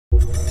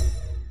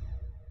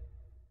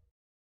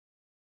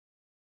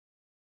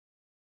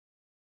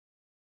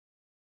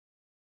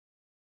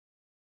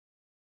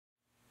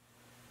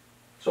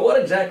So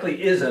what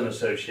exactly is an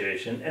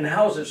association and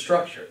how is it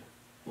structured?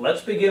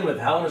 Let's begin with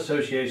how an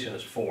association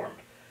is formed.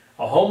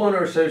 A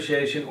homeowner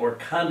association or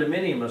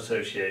condominium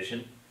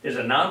association is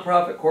a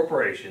nonprofit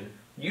corporation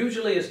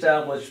usually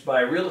established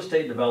by a real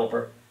estate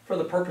developer for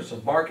the purpose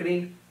of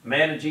marketing,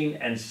 managing,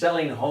 and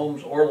selling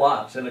homes or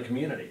lots in a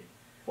community,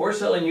 or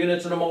selling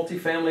units in a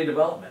multifamily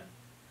development.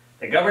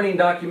 The governing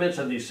documents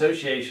of the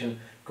association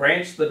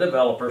grants the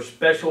developer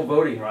special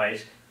voting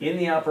rights in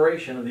the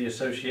operation of the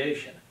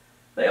association.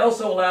 They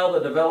also allow the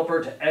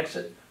developer to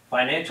exit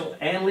financial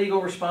and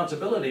legal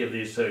responsibility of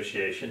the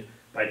association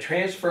by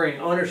transferring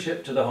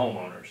ownership to the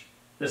homeowners.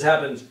 This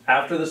happens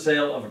after the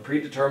sale of a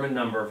predetermined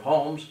number of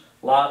homes,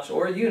 lots,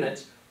 or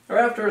units, or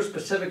after a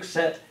specific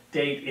set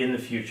date in the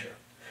future.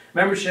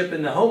 Membership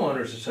in the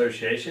homeowners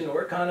association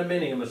or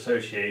condominium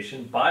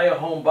association by a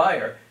home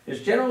buyer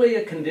is generally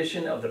a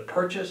condition of the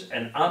purchase,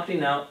 and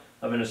opting out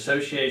of an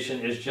association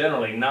is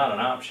generally not an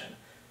option.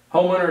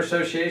 Homeowner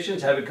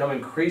associations have become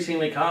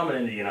increasingly common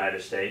in the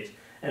United States,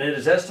 and it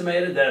is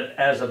estimated that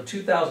as of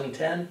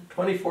 2010,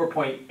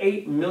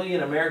 24.8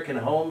 million American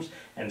homes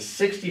and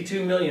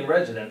 62 million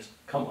residents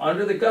come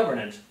under the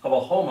governance of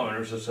a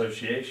homeowners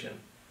association.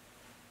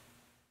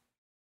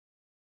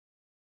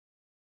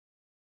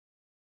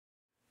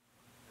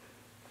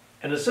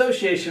 An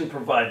association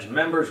provides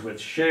members with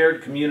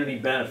shared community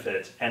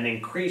benefits and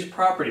increased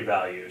property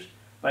values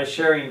by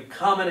sharing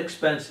common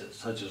expenses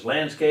such as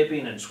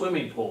landscaping and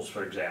swimming pools,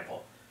 for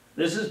example.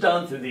 This is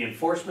done through the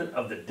enforcement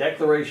of the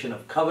declaration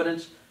of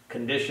covenants,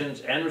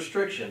 conditions, and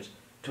restrictions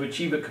to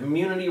achieve a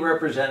community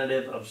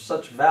representative of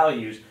such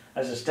values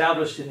as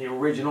established in the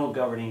original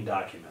governing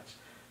documents.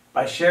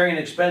 By sharing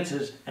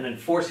expenses and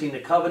enforcing the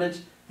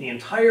covenants, the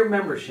entire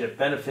membership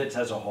benefits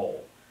as a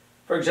whole.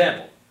 For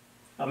example,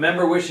 a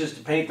member wishes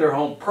to paint their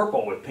home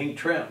purple with pink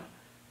trim.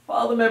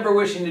 While the member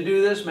wishing to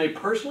do this may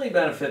personally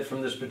benefit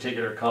from this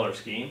particular color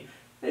scheme,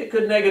 it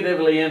could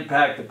negatively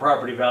impact the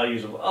property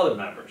values of other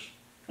members.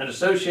 An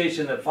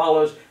association that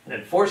follows and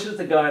enforces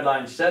the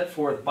guidelines set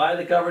forth by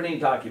the governing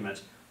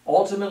documents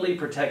ultimately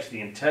protects the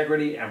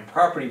integrity and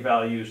property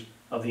values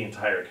of the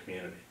entire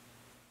community.